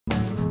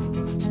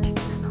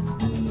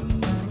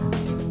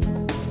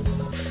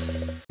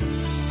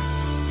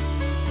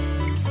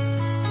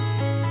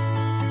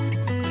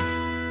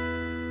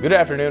Good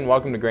afternoon.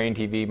 Welcome to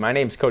GrainTV. My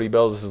name's Cody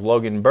Bills. This is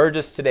Logan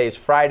Burgess. Today is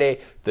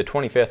Friday, the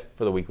 25th,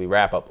 for the weekly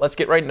wrap-up. Let's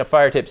get right into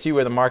fire tips. See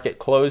where the market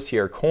closed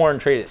here. Corn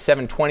traded at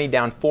 $7.20,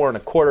 down 4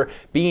 1/4.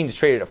 Beans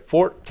traded at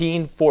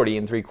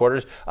 $14.40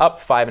 3/4, up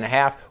 5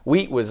 1/2.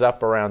 Wheat was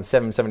up around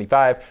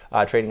 $7.75,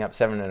 trading up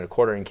 7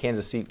 1/4. And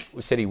Kansas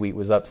City wheat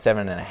was up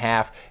 7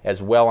 1/2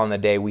 as well on the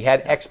day. We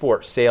had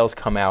export sales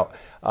come out.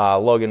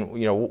 Logan,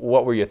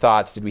 what were your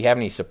thoughts? Did we have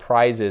any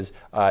surprises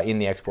in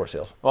the export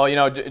sales?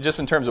 Well,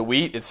 just in terms of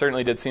wheat, it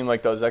certainly did seem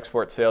like those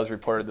export sales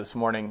reported this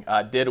morning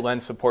did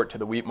lend support to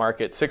the wheat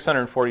market.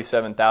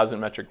 647,000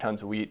 metric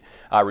tons of wheat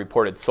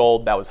reported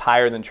sold. That was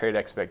higher than trade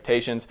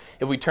expectations.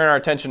 If we turn our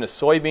attention to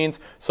soybeans,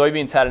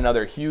 soybeans had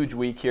another huge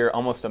week here,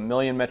 almost 1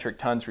 million metric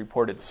tons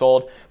reported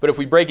sold. But if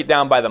we break it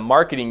down by the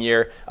marketing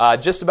year,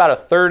 just about a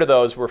third of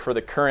those were for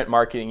the current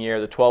marketing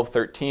year, the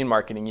 12-13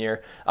 marketing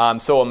year.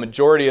 So a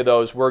majority of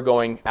those were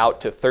going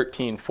out to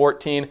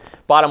 13-14.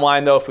 Bottom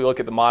line, though, if we look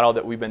at the model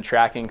that we've been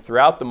tracking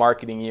throughout the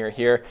marketing year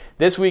here,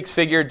 this week's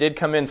figure did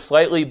come in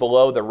slightly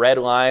below the red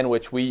line,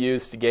 which we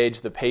use to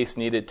gauge the pace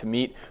needed to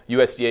meet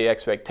USDA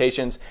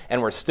expectations.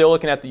 And we're still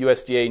looking at the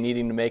USDA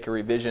needing to make a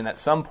revision at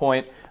some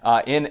point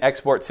in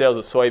export sales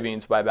of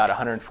soybeans by about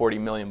 140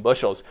 million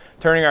bushels.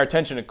 Turning our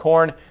attention to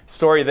corn,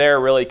 story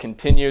there really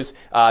continues.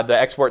 The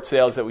export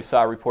sales that we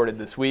saw reported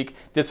this week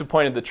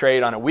disappointed the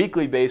trade on a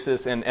weekly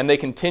basis, and they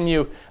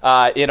continue,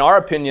 in our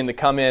opinion, to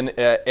come in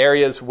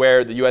areas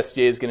where the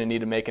USDA is going to need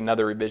to make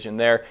another revision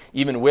there.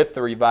 Even with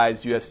the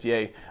revised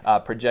USDA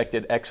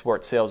projected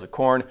export sales of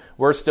corn,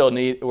 we're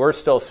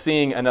still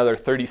seeing another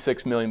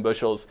 36 million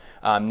bushels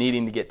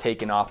needing to get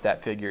taken off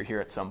that figure here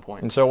at some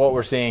point. And so what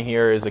we're seeing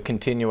here is a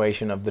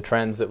continuation of the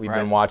trends that we've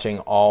been watching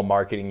all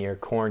marketing year.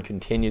 Corn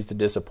continues to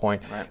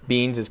disappoint.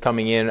 Beans is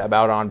coming in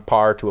about on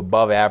par to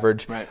above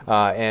average.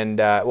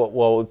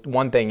 Well,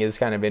 one thing is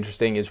kind of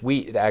interesting is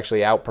wheat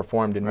actually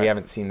outperformed, and we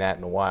haven't seen that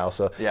in a while.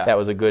 So that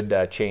was a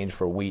good change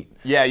for wheat.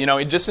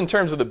 Yeah, just in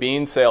terms of the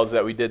bean sales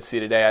that we did see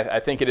today, I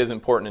think it is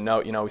important to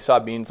note, we saw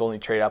beans only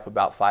trade up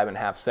about 5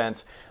 1/2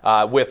 cents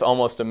with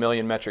almost 1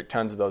 million metric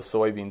tons of those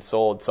soybeans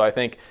sold. So I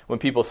think when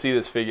people see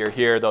this figure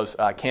here, those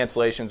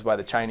cancellations by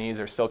the Chinese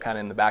are still kind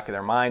of in the back of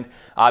their mind.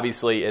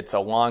 Obviously, it's a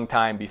long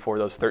time before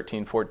those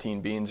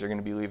 13-14 beans are going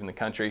to be leaving the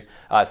country.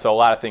 So a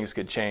lot of things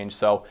could change.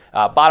 So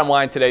bottom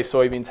line today,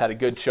 soybeans had a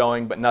good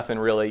showing, but nothing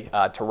really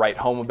to write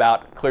home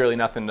about. Clearly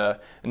nothing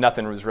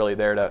was really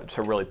there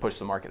to really push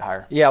the market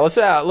higher. Yeah,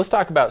 let's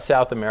talk about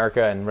South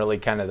America and really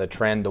kind of the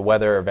trend, the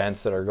weather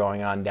events that are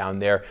going on down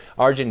there.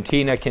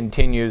 Argentina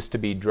continues to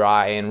be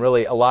dry, and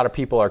really a lot of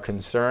people are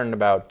concerned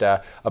about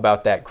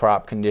that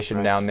crop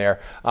condition down there.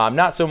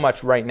 Not so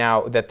much right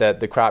now that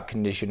the crop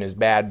condition is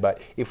bad, but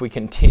if we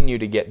continue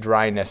to get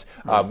dryness,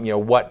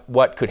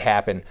 what could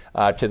happen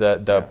to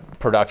the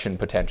production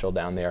potential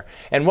down there?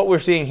 And what we're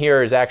seeing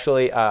here is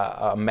actually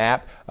a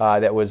map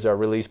that was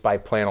released by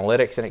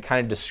Planalytics, and it kind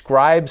of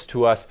describes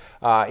to us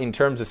in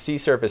terms of sea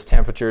surface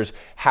temperatures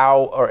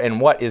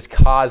and what is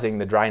causing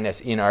the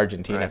dryness in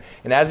Argentina.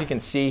 And as you can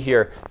see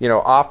here,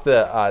 off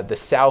the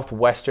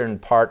southwestern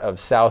part of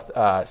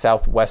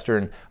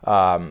southwestern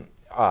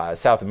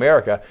South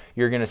America,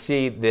 you're going to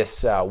see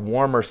this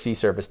warmer sea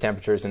surface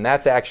temperatures, and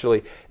that's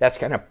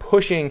kind of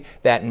pushing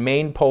that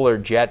main polar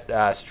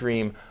jet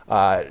stream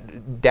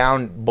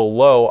down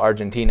below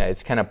Argentina.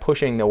 It's kind of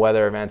pushing the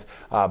weather events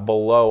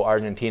below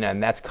Argentina,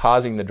 and that's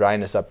causing the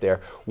dryness up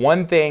there.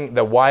 One thing,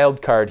 the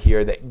wild card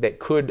here that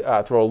could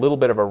throw a little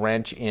bit of a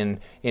wrench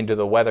into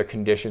the weather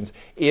conditions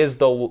is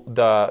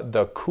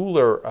the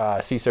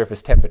cooler sea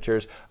surface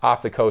temperatures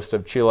off the coast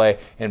of Chile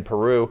and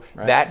Peru.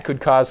 That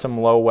could cause some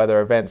low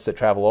weather events that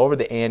travel over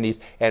the Andes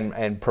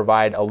and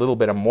provide a little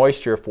bit of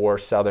moisture for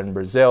southern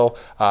Brazil,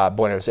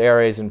 Buenos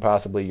Aires, and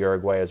possibly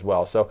Uruguay as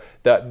well. So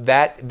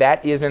that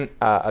isn't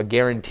a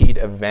guaranteed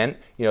event.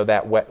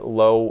 That wet,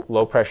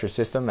 low pressure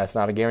system, that's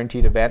not a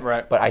guaranteed event.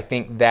 But I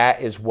think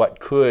that is what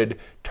could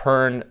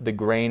turn the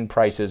grain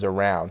prices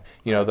around.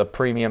 The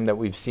premium that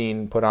we've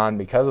seen put on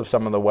because of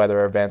some of the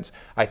weather events.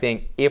 I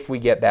think if we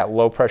get that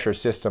low pressure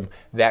system,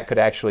 that could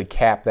actually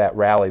cap that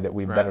rally that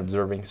we've been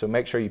observing. So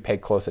make sure you pay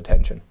close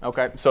attention.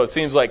 Okay, so it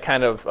seems like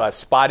kind of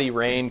spotty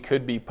rain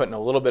could be putting a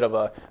little bit of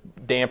a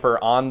damper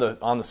on the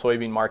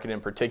soybean market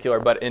in particular.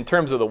 But in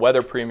terms of the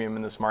weather premium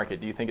in this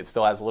market, do you think it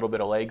still has a little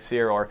bit of legs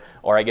here, or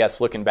I guess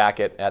looking back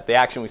at the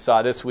action we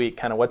saw this week,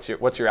 kind of what's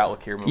your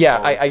outlook here?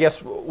 I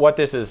guess what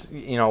this is,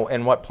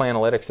 and what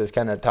Planalytics has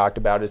kind of talked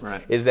about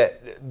is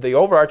that the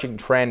overarching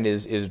trend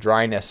is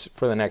dryness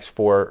for the next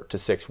 4 to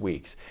 6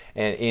 weeks,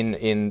 and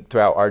in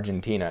throughout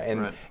Argentina,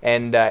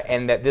 and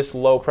that this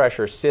low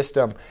pressure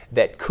system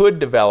that could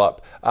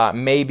develop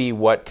may be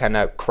what kind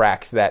of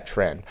cracks that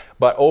trend.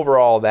 But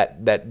overall,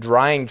 that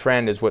drying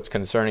trend is what's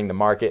concerning the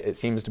market. It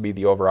seems to be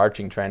the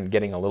overarching trend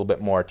getting a little bit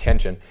more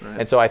attention,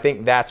 and so I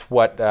think that's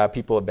what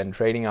people have been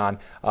trading on,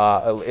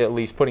 at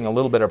least putting a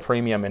little bit of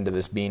premium into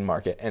this bean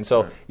market. And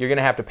so you're going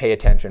to have to pay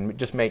attention.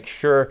 Just make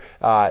sure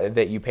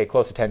that you pay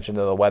close attention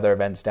to the weather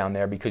events down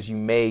there, because you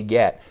may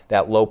get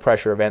that low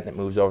pressure event that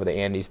moves over the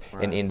Andes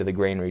and into the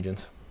grain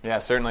regions. Yeah,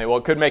 certainly. Well,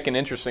 it could make an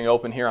interesting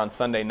open here on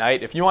Sunday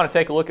night. If you want to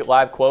take a look at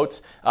live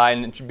quotes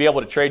and be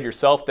able to trade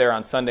yourself there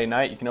on Sunday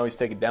night, you can always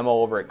take a demo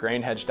over at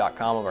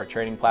grainhedge.com of our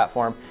trading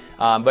platform.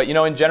 But,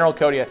 in general,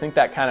 Cody, I think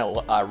that kind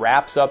of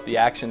wraps up the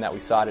action that we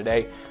saw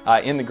today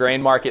in the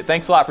grain market.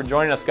 Thanks a lot for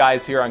joining us,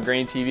 guys, here on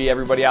Grain TV.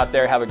 Everybody out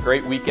there, have a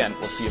great weekend.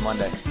 We'll see you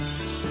Monday.